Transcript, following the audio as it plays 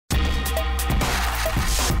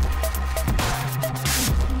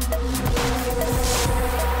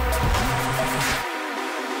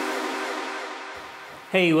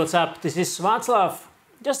Hey, what's up? This is Václav.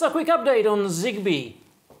 Just a quick update on Zigbee.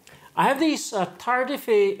 I have these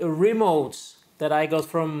Tardify remotes that I got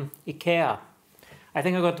from IKEA. I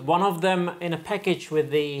think I got one of them in a package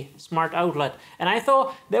with the smart outlet, and I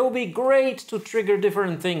thought they would be great to trigger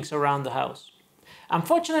different things around the house.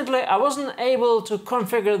 Unfortunately, I wasn't able to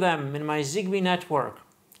configure them in my Zigbee network,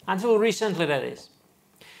 until recently that is.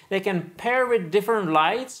 They can pair with different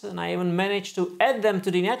lights, and I even managed to add them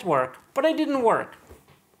to the network, but it didn't work.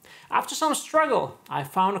 After some struggle, I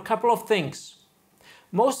found a couple of things.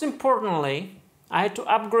 Most importantly, I had to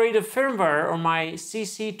upgrade the firmware on my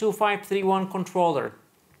CC2531 controller,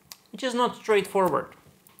 which is not straightforward.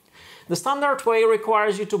 The standard way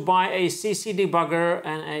requires you to buy a CC debugger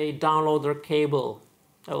and a downloader cable.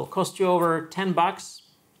 It will cost you over 10 bucks,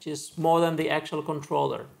 which is more than the actual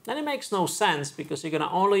controller. And it makes no sense because you're going to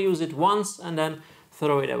only use it once and then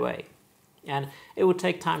throw it away. And it would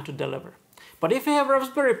take time to deliver. But if you have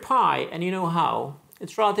Raspberry Pi and you know how,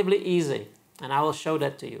 it's relatively easy, and I will show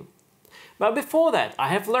that to you. But before that, I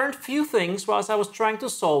have learned few things whilst I was trying to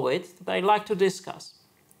solve it that I'd like to discuss.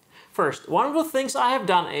 First, one of the things I have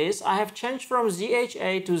done is I have changed from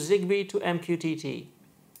ZHA to Zigbee to MQTT.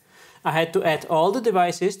 I had to add all the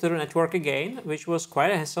devices to the network again, which was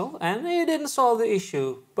quite a hassle, and it didn't solve the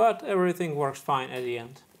issue, but everything works fine at the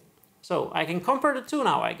end. So I can compare the two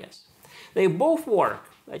now, I guess. They both work,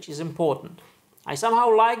 which is important. I somehow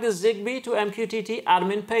like the Zigbee to MQTT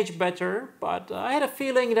admin page better, but I had a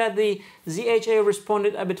feeling that the ZHA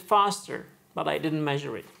responded a bit faster, but I didn't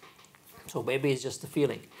measure it. So maybe it's just a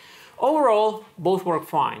feeling. Overall, both work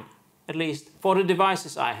fine, at least for the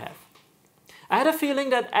devices I have. I had a feeling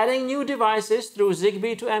that adding new devices through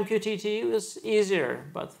Zigbee to MQTT was easier,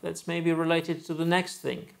 but that's maybe related to the next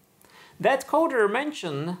thing. That coder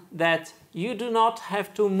mentioned that you do not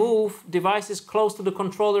have to move devices close to the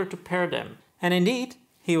controller to pair them. And indeed,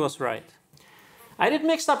 he was right. I did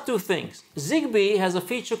mix up two things. Zigbee has a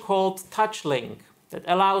feature called Touch Link that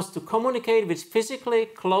allows to communicate with physically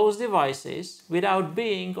close devices without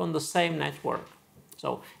being on the same network.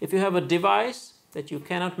 So if you have a device that you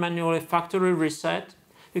cannot manually factory reset,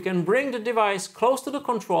 you can bring the device close to the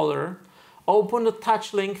controller, open the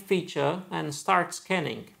Touch Link feature and start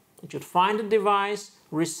scanning. You should find the device,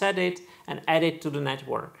 reset it and add it to the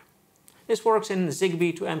network. This works in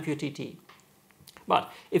Zigbee to MQTT.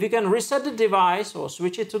 But if you can reset the device or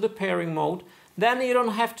switch it to the pairing mode, then you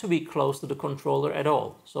don't have to be close to the controller at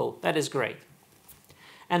all. So that is great.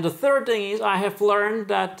 And the third thing is I have learned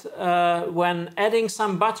that when adding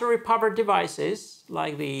some battery-powered devices,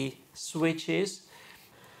 like the switches,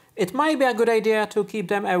 it might be a good idea to keep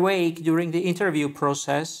them awake during the interview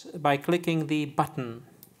process by clicking the button.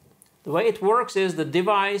 The way it works is the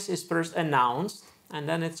device is first announced and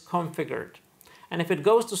then it's configured. And if it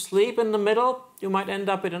goes to sleep in the middle, you might end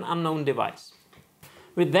up with an unknown device.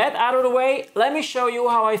 With that out of the way, let me show you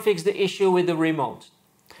how I fixed the issue with the remote.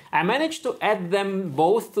 I managed to add them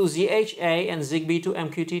both to ZHA and Zigbee to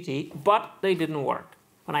MQTT, but they didn't work.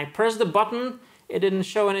 When I pressed the button, it didn't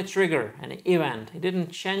show any trigger, any event. It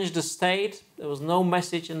didn't change the state. There was no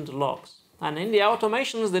message in the logs. And in the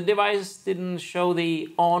automations, the device didn't show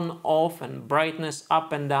the on, off, and brightness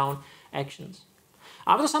up and down actions.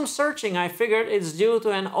 After some searching, I figured it's due to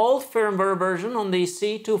an old firmware version on the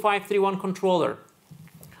C2531 controller.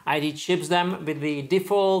 ID ships them with the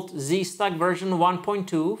default Z-Stack version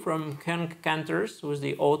 1.2 from Ken Canters, who is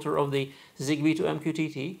the author of the Zigbee to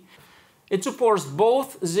MQTT. It supports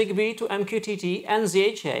both Zigbee to MQTT and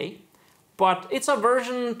ZHA, but it's a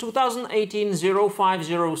version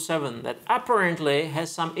 2018-0507 that apparently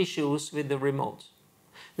has some issues with the remote.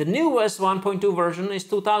 The newest 1.2 version is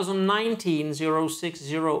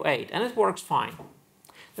 2019-0608 and it works fine.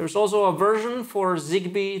 There's also a version for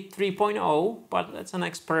Zigbee 3.0, but that's an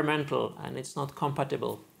experimental and it's not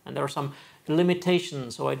compatible. And there are some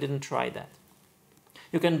limitations, so I didn't try that.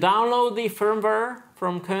 You can download the firmware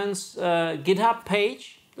from Ken's GitHub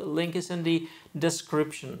page. The link is in the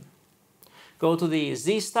description. Go to the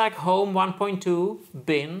Z-Stack Home 1.2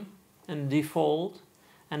 bin and default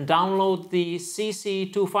and download the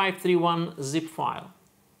CC2531 zip file.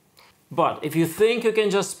 But if you think you can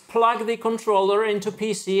just plug the controller into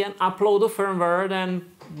PC and upload the firmware, then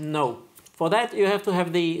no. For that you have to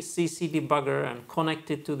have the CC debugger and connect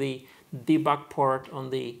it to the debug port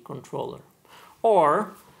on the controller.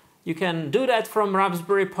 Or you can do that from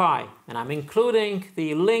Raspberry Pi, and I'm including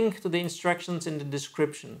the link to the instructions in the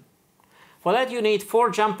description. For that you need 4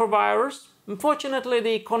 jumper wires. Unfortunately,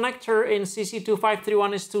 the connector in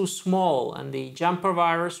CC2531 is too small and the jumper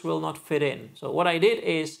wires will not fit in. So what I did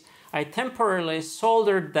is I temporarily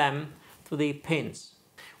soldered them to the pins.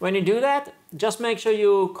 When you do that, just make sure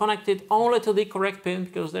you connect it only to the correct pin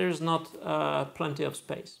because there is not plenty of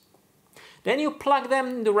space. Then you plug them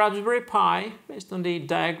in the Raspberry Pi based on the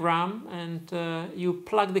diagram, and you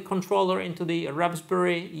plug the controller into the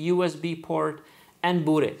Raspberry USB port and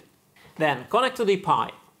boot it. Then connect to the Pi.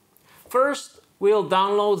 First, we'll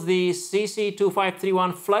download the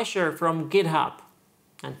CC2531 flasher from GitHub.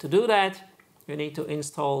 And to do that, you need to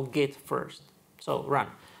install Git first. So run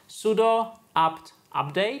sudo apt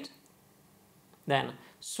update, then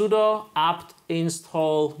sudo apt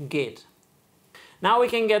install git. Now we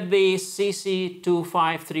can get the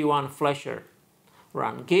CC2531 flasher.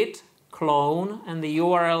 Run git clone and the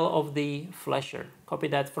URL of the flasher. Copy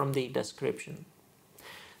that from the description.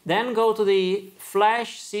 Then go to the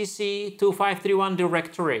flash CC2531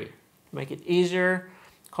 directory. To make it easier,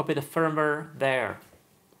 copy the firmware there.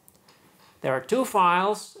 There are two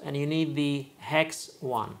files and you need the hex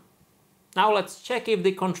one. Now let's check if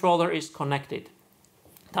the controller is connected.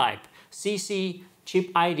 Type cc chip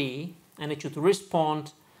ID and it should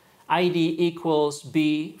respond ID equals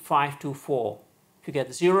B524. If you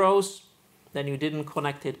get zeros, then you didn't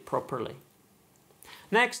connect it properly.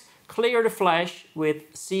 Next, clear the flash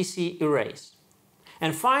with cc erase.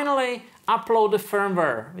 And finally, upload the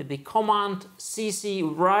firmware with the command cc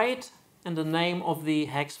write and the name of the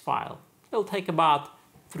hex file. It'll take about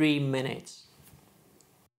 3 minutes.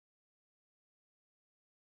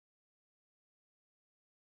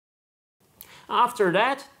 After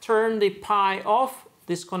that, turn the Pi off,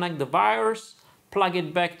 disconnect the wires, plug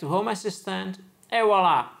it back to Home Assistant, and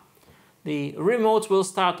voila! The remote will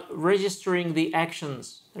start registering the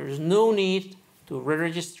actions. There is no need to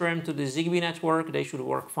re-register them to the Zigbee network, they should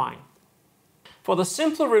work fine. For the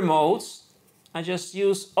simpler remotes, I just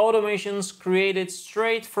use automations created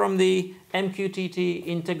straight from the MQTT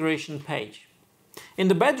integration page. In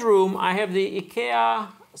the bedroom, I have the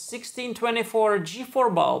IKEA 1624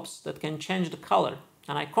 G4 bulbs that can change the color,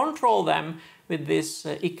 and I control them with this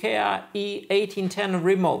IKEA E1810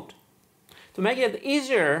 remote. To make it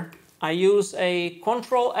easier, I use a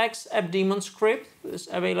Ctrl-X app daemon script that is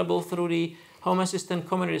available through the Home Assistant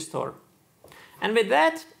community store. And with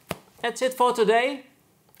that, that's it for today.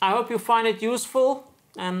 I hope you find it useful,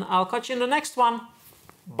 and I'll catch you in the next one.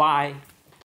 Bye.